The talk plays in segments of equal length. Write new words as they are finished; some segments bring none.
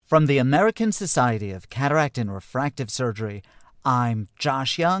From the American Society of Cataract and Refractive Surgery, I'm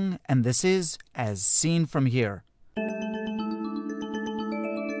Josh Young, and this is As Seen From Here.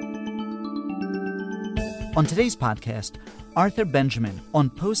 On today's podcast, Arthur Benjamin on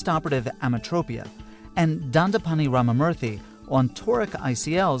post-operative ametropia and Dandapani Ramamurthy on toric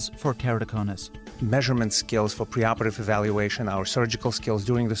ICLs for keratoconus. Measurement skills for preoperative evaluation, our surgical skills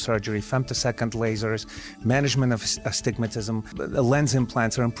during the surgery, femtosecond lasers, management of astigmatism, lens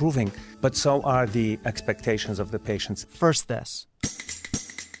implants are improving, but so are the expectations of the patients. First this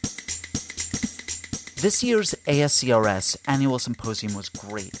year's ASCRS annual symposium was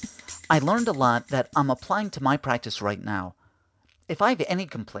great. I learned a lot that I'm applying to my practice right now. If I have any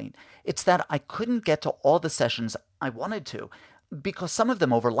complaint, it's that I couldn't get to all the sessions I wanted to because some of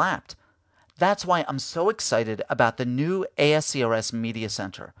them overlapped. That's why I'm so excited about the new ASCRS Media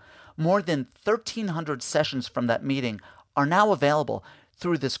Center. More than 1,300 sessions from that meeting are now available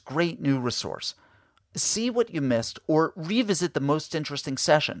through this great new resource. See what you missed or revisit the most interesting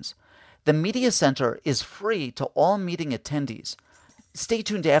sessions. The Media Center is free to all meeting attendees. Stay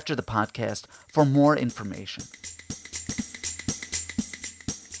tuned after the podcast for more information.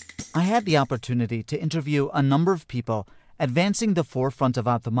 I had the opportunity to interview a number of people advancing the forefront of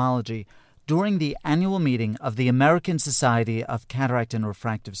ophthalmology during the annual meeting of the American Society of Cataract and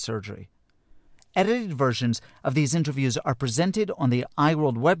Refractive Surgery. Edited versions of these interviews are presented on the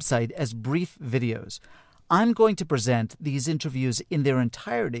iWorld website as brief videos. I'm going to present these interviews in their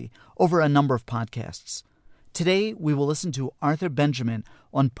entirety over a number of podcasts. Today, we will listen to Arthur Benjamin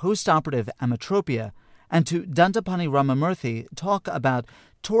on post-operative ametropia and to Dandapani Ramamurthy talk about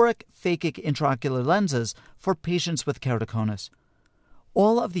toric phakic intraocular lenses for patients with keratoconus.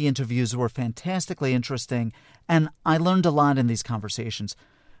 All of the interviews were fantastically interesting, and I learned a lot in these conversations.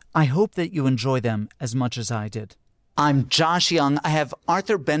 I hope that you enjoy them as much as I did. I'm Josh Young. I have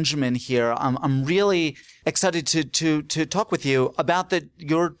Arthur Benjamin here. I'm really excited to talk with you about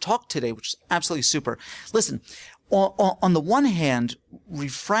your talk today, which is absolutely super. Listen, on the one hand,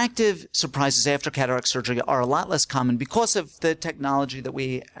 refractive surprises after cataract surgery are a lot less common because of the technology that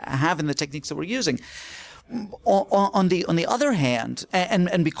we have and the techniques that we're using. On the other hand,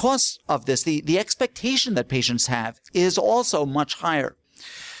 and because of this, the expectation that patients have is also much higher.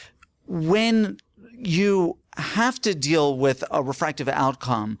 When you have to deal with a refractive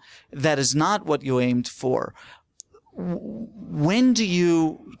outcome that is not what you aimed for, when do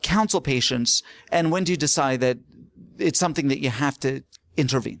you counsel patients and when do you decide that it's something that you have to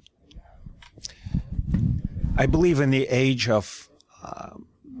intervene? I believe in the age of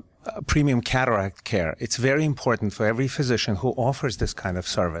premium cataract care, it's very important for every physician who offers this kind of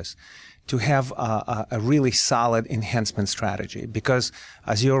service to have a really solid enhancement strategy. Because,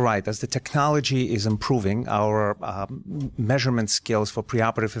 as you're right, as the technology is improving, our measurement skills for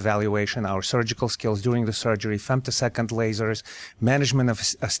preoperative evaluation, our surgical skills during the surgery, femtosecond lasers, management of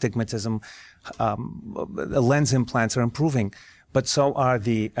astigmatism, lens implants are improving, but so are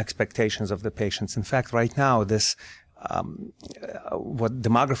the expectations of the patients. In fact, right now, this what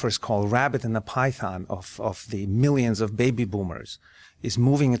demographers call rabbit in the python of the millions of baby boomers is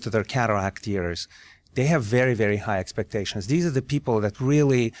moving into their cataract years. They have very, very high expectations. These are the people that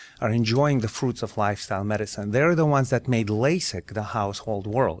really are enjoying the fruits of lifestyle medicine. They're the ones that made LASIK the household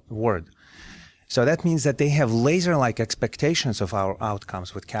word. So that means that they have laser-like expectations of our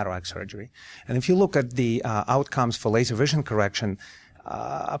outcomes with cataract surgery. And if you look at the outcomes for laser vision correction,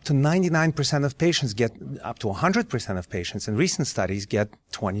 up to 99% of patients get, up to 100% of patients in recent studies get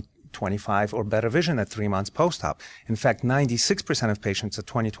 20/25 or better vision at 3 months post-op. In fact, 96% of patients at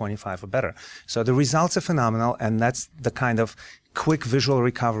 20/25 or better. So the results are phenomenal, and that's the kind of quick visual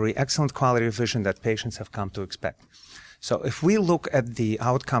recovery, excellent quality of vision that patients have come to expect. So if we look at the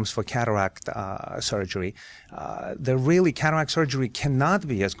outcomes for cataract surgery, cataract surgery cannot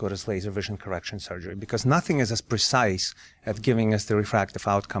be as good as laser vision correction surgery because nothing is as precise at giving us the refractive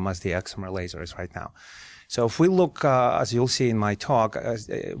outcome as the excimer laser is right now. So if we look, as you'll see in my talk,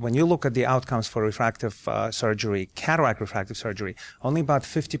 when you look at the outcomes for refractive surgery, cataract refractive surgery, only about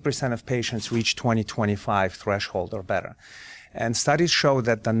 50% of patients reach 20/25 threshold or better. And studies show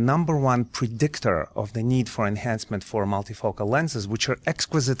that the number one predictor of the need for enhancement for multifocal lenses, which are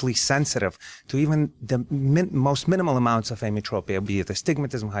exquisitely sensitive to even the most minimal amounts of ametropia, be it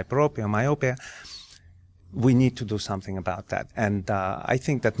astigmatism, hyperopia, myopia, we need to do something about that. And I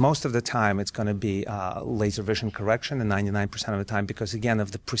think that most of the time it's going to be laser vision correction, and 99% of the time, because, again,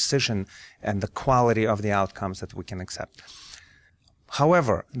 of the precision and the quality of the outcomes that we can accept.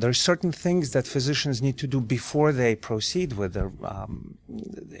 However, there are certain things that physicians need to do before they proceed with the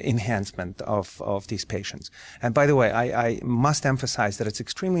enhancement of these patients. And by the way, I must emphasize that it's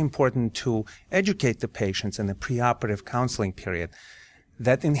extremely important to educate the patients in the preoperative counseling period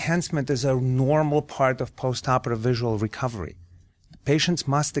that enhancement is a normal part of postoperative visual recovery. Patients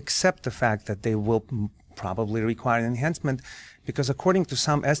must accept the fact that they will probably require enhancement because according to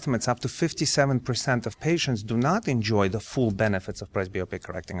some estimates, up to 57% of patients do not enjoy the full benefits of presbyopia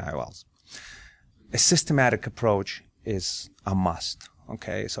correcting IOLs. A systematic approach is a must.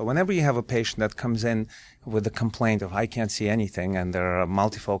 Okay, so whenever you have a patient that comes in with a complaint of I can't see anything and they're a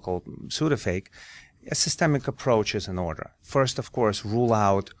multifocal pseudophakic, a systemic approach is in order. First, of course, rule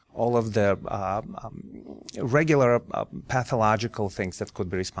out all of the regular pathological things that could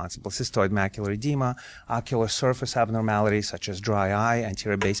be responsible. Cystoid macular edema, ocular surface abnormalities such as dry eye,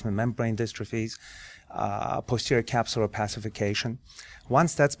 anterior basement membrane dystrophies, posterior capsular opacification.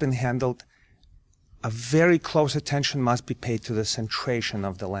 Once that's been handled, a very close attention must be paid to the centration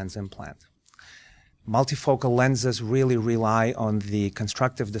of the lens implant. Multifocal lenses really rely on the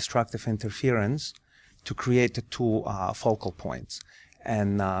constructive-destructive interference to create the two focal points.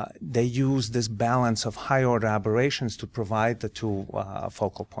 And they use this balance of high-order aberrations to provide the two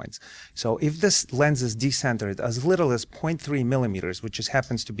focal points. So if this lens is decentered as little as 0.3 millimeters, which just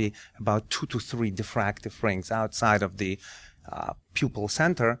happens to be about 2 to 3 diffractive rings outside of the pupil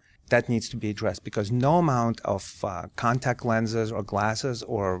center, that needs to be addressed because no amount of contact lenses or glasses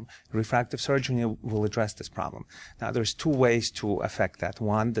or refractive surgery will address this problem. Now, there's two ways to affect that.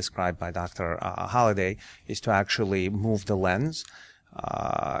 One, described by Dr. Holliday, is to actually move the lens.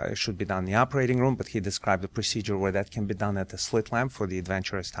 It should be done in the operating room, but he described a procedure where that can be done at the slit lamp for the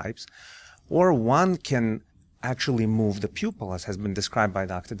adventurous types. Or one can actually move the pupil, as has been described by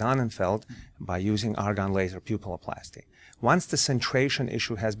Dr. Donnenfeld, by using argon laser pupilloplasty. Once the centration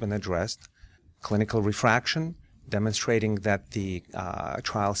issue has been addressed, clinical refraction, demonstrating that the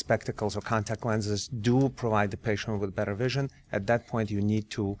trial spectacles or contact lenses do provide the patient with better vision, at that point you need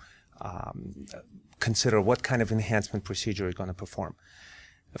to consider what kind of enhancement procedure you're going to perform.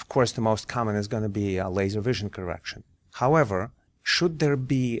 Of course, the most common is going to be laser vision correction. However, should there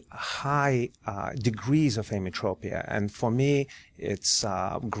be high degrees of ametropia, and for me, it's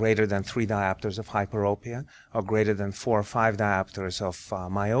greater than 3 diopters of hyperopia or greater than 4 or 5 diopters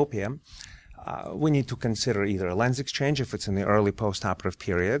of myopia, we need to consider either a lens exchange if it's in the early postoperative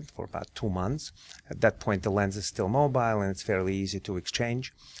period for about 2 months. At that point, the lens is still mobile and it's fairly easy to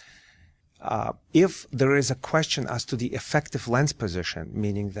exchange. If there is a question as to the effective lens position,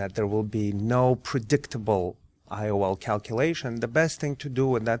 meaning that there will be no predictable IOL calculation, the best thing to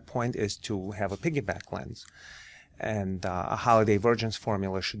do at that point is to have a piggyback lens. And a Holliday Vergence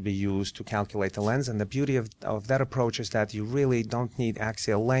formula should be used to calculate the lens. And the beauty of that approach is that you really don't need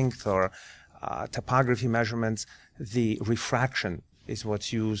axial length or topography measurements. The refraction is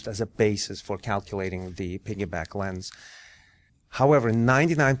what's used as a basis for calculating the piggyback lens. However,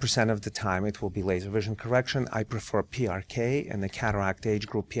 99% of the time it will be laser vision correction. I prefer PRK. In the cataract age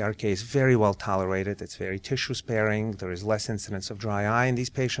group, PRK is very well tolerated. It's very tissue sparing. There is less incidence of dry eye, and these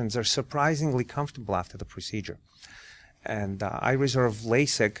patients are surprisingly comfortable after the procedure. And I reserve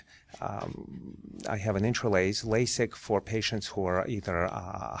LASIK. I have an intralaser LASIK for patients who are either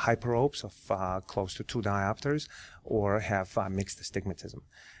hyperopes of close to 2 diopters or have mixed astigmatism.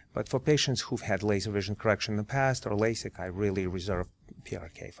 But for patients who've had laser vision correction in the past or LASIK, I really reserve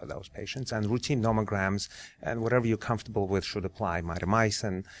PRK for those patients. And routine nomograms and whatever you're comfortable with should apply,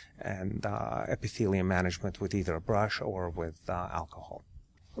 mitomycin and epithelium management with either a brush or with alcohol.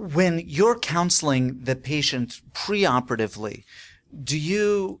 When you're counseling the patient preoperatively, do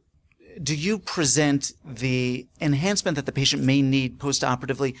you present the enhancement that the patient may need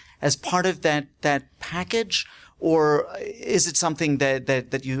postoperatively as part of that package? Or is it something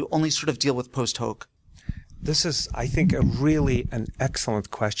that you only sort of deal with post hoc? This is, I think, an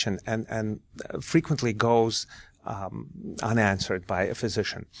excellent question and frequently goes unanswered by a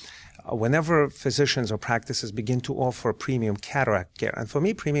physician. Whenever physicians or practices begin to offer premium cataract care, and for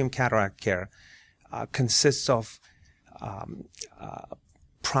me, premium cataract care consists of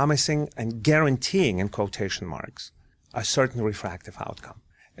promising and guaranteeing, in quotation marks, a certain refractive outcome.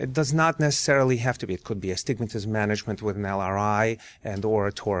 It does not necessarily have to be. It could be astigmatism management with an LRI and or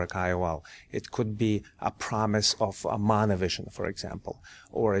a toric IOL. It could be a promise of a monovision, for example.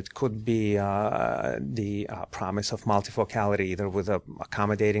 Or it could be the promise of multifocality, either with a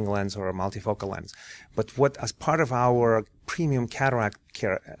accommodating lens or a multifocal lens. But as part of our premium cataract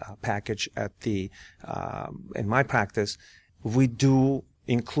care package in my practice, we do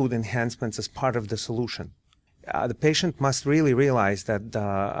include enhancements as part of the solution. the patient must really realize that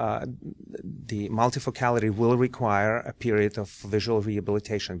the multifocality will require a period of visual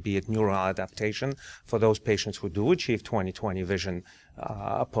rehabilitation, be it neural adaptation for those patients who do achieve 20/20 vision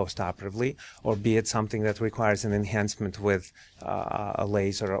post-operatively, or be it something that requires an enhancement with a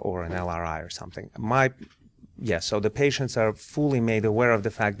laser or an LRI or something. So the patients are fully made aware of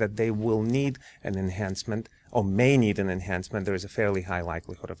the fact that they will need an enhancement or may need an enhancement. There is a fairly high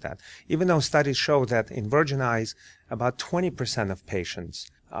likelihood of that. Even though studies show that in virgin eyes, about 20% of patients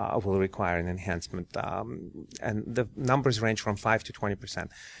will require an enhancement, and the numbers range from 5 to 20%,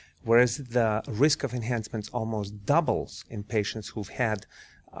 whereas the risk of enhancements almost doubles in patients who've had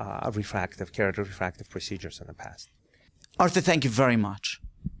keratorefractive procedures in the past. Arthur, thank you very much.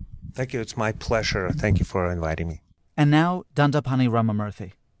 Thank you. It's my pleasure. Thank you for inviting me. And now, Dandapani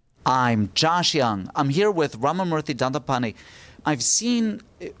Ramamurthy. I'm Josh Young. I'm here with Ramamurthy Dandapani. I've seen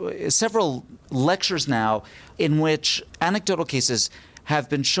several lectures now in which anecdotal cases have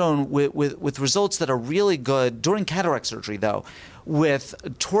been shown with results that are really good during cataract surgery, though, with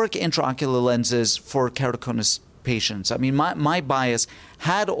toric intraocular lenses for keratoconus patients. I mean, my bias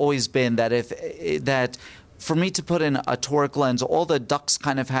had always been that for me to put in a toric lens, all the ducts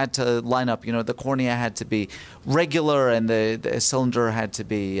kind of had to line up. You know, the cornea had to be regular and the cylinder had to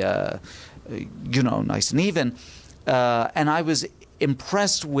be, nice and even. And I was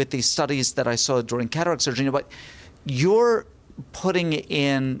impressed with the studies that I saw during cataract surgery. But you're putting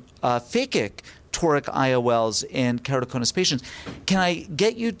in phakic toric IOLs in keratoconus patients. Can I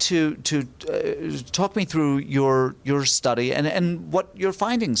get you to talk me through your study and what your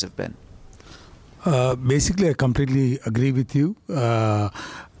findings have been? Basically, I completely agree with you.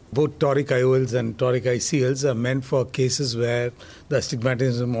 Both toric IOLs and toric ICLs are meant for cases where the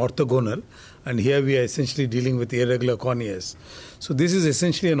astigmatism is orthogonal, and here we are essentially dealing with irregular corneas. So this is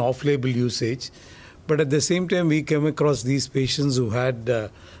essentially an off-label usage. But at the same time, we came across these patients who had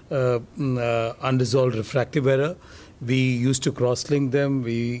unresolved refractive error. We used to cross-link them.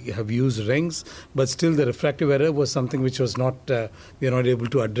 We have used rings, but still the refractive error was something which was not, we are not able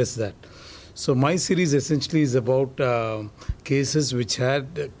to address that. So my series essentially is about cases which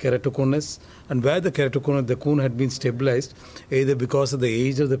had keratoconus, and where the cone had been stabilized, either because of the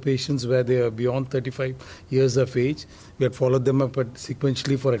age of the patients where they are beyond 35 years of age. We had followed them up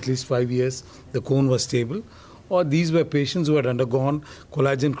sequentially for at least 5 years. The cone was stable. Or these were patients who had undergone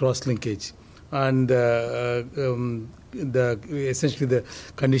collagen cross-linkage. And essentially the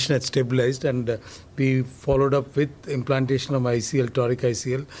condition had stabilized, and we followed up with implantation of ICL, toric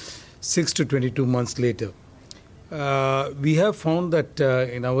ICL, 6 to 22 months later. We have found that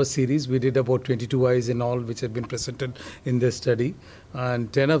in our series, we did about 22 eyes in all which had been presented in this study,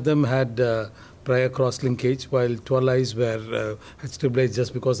 and 10 of them had prior cross-linkage, while 12 eyes were had stabilized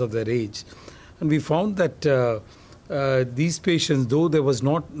just because of their age. And we found that these patients, though there was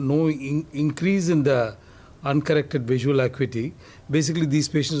no increase in the uncorrected visual acuity, basically these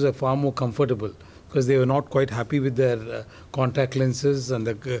patients are far more comfortable, because they were not quite happy with their contact lenses, and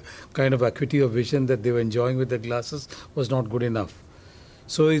the kind of acuity of vision that they were enjoying with their glasses was not good enough.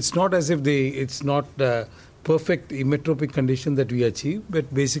 So it's not as if it's not a perfect emetropic condition that we achieve,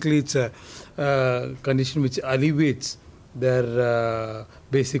 but basically it's a condition which alleviates their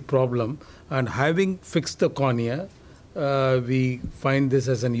basic problem. And having fixed the cornea, we find this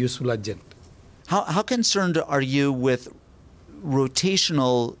as an useful adjunct. How concerned are you with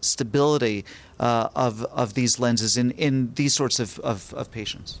rotational stability of these lenses in these sorts of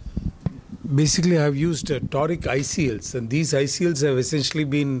patients? Basically, I've used toric ICLs, and these ICLs have essentially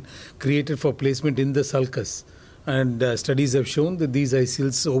been created for placement in the sulcus. And studies have shown that these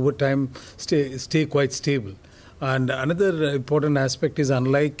ICLs over time stay quite stable. And another important aspect is,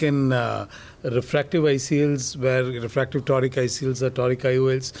 unlike in refractive ICLs, where refractive toric ICLs or toric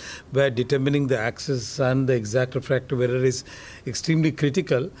IOLs, where determining the axis and the exact refractive error is extremely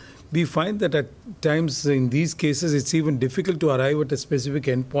critical, we find that at times in these cases it's even difficult to arrive at a specific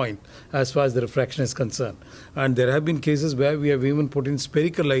endpoint as far as the refraction is concerned. And there have been cases where we have even put in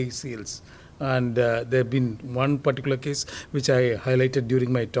spherical ICLs. And there have been one particular case which I highlighted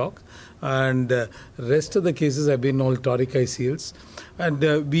during my talk. And rest of the cases have been all toric ICLs.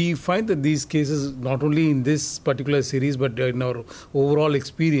 And we find that these cases, not only in this particular series, but in our overall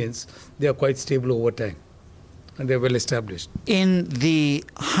experience, they are quite stable over time. And they're well established. In the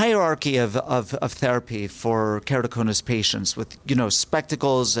hierarchy of therapy for keratoconus patients with,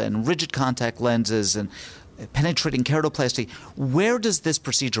 spectacles and rigid contact lenses and penetrating keratoplasty, where does this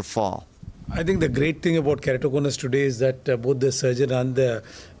procedure fall? I think the great thing about keratoconus today is that both the surgeon and the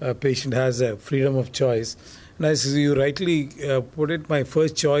patient has a freedom of choice. And as you rightly put it, my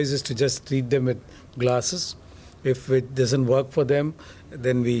first choice is to just treat them with glasses. If it doesn't work for them,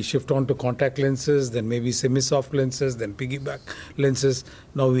 then we shift on to contact lenses, then maybe semi-soft lenses, then piggyback lenses.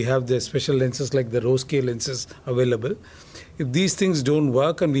 Now we have the special lenses like the rose scale lenses available. If these things don't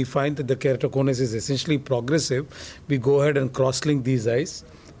work and we find that the keratoconus is essentially progressive, we go ahead and cross-link these eyes.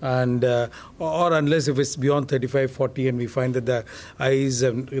 And or unless if it's beyond 35-40 and we find that the eyes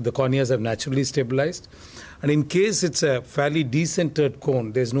and the corneas have naturally stabilized. And in case it's a fairly decentered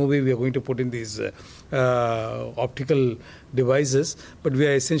cone, there's no way we are going to put in these optical devices, but we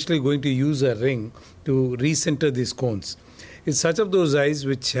are essentially going to use a ring to recenter these cones. It's such of those eyes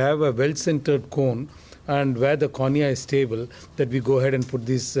which have a well-centered cone and where the cornea is stable that we go ahead and put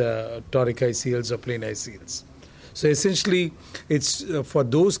these toric ICLs or plain ICLs. So essentially, it's for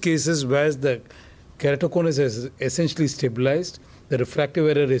those cases where the keratoconus is essentially stabilized, the refractive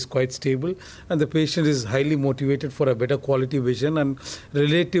error is quite stable, and the patient is highly motivated for a better quality vision and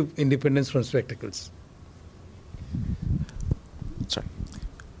relative independence from spectacles. Sorry.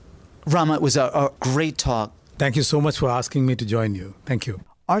 Rama, it was a great talk. Thank you so much for asking me to join you. Thank you.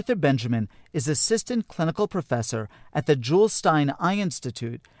 Arthur Benjamin is Assistant Clinical Professor at the Jules Stein Eye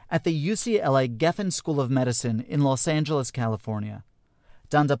Institute at the UCLA Geffen School of Medicine in Los Angeles, California.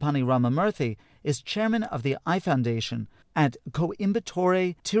 Dandapani Ramamurthy is Chairman of the Eye Foundation at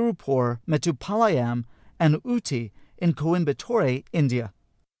Coimbatore, Tirupur Mettupalayam and Ooty in Coimbatore, India.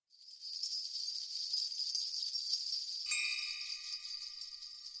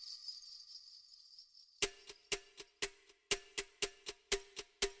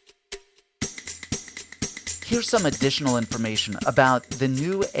 Here's some additional information about the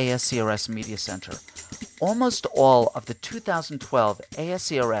new ASCRS Media Center. Almost all of the 2012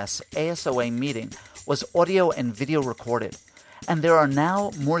 ASCRS ASOA meeting was audio and video recorded, and there are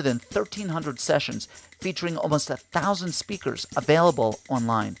now more than 1,300 sessions featuring almost 1,000 speakers available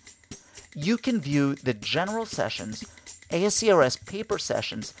online. You can view the general sessions, ASCRS paper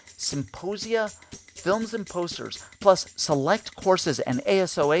sessions, symposia, films and posters, plus select courses and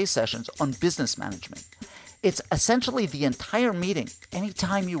ASOA sessions on business management. It's essentially the entire meeting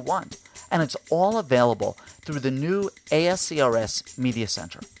anytime you want, and it's all available through the new ASCRS Media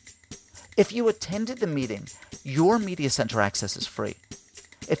Center. If you attended the meeting, your Media Center access is free.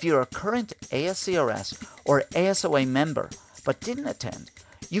 If you're a current ASCRS or ASOA member but didn't attend,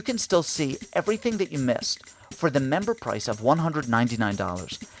 you can still see everything that you missed for the member price of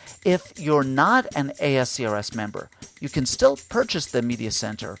 $199. If you're not an ASCRS member, you can still purchase the Media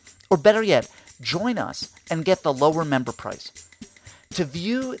Center, or better yet, join us and get the lower member price. To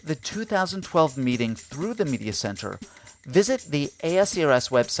view the 2012 meeting through the Media Center, visit the ASCRS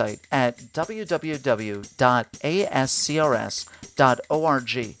website at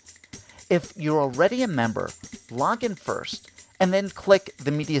www.ascrs.org. If you're already a member, log in first and then click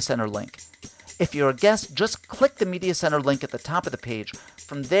the Media Center link. If you're a guest, just click the Media Center link at the top of the page.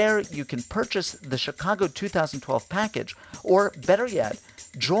 From there, you can purchase the Chicago 2012 package, or better yet,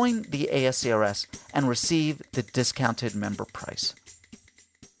 join the ASCRS and receive the discounted member price.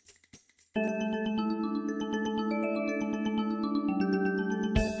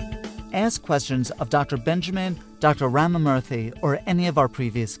 Ask questions of Dr. Benjamin, Dr. Ramamurthy, or any of our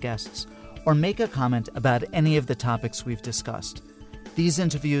previous guests, or make a comment about any of the topics we've discussed. These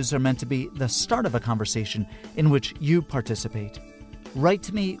interviews are meant to be the start of a conversation in which you participate. Write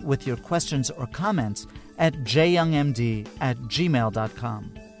to me with your questions or comments at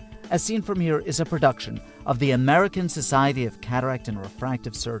jyoungmd@gmail.com. As Seen From Here is a production of the American Society of Cataract and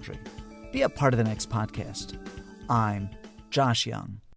Refractive Surgery. Be a part of the next podcast. I'm Josh Young.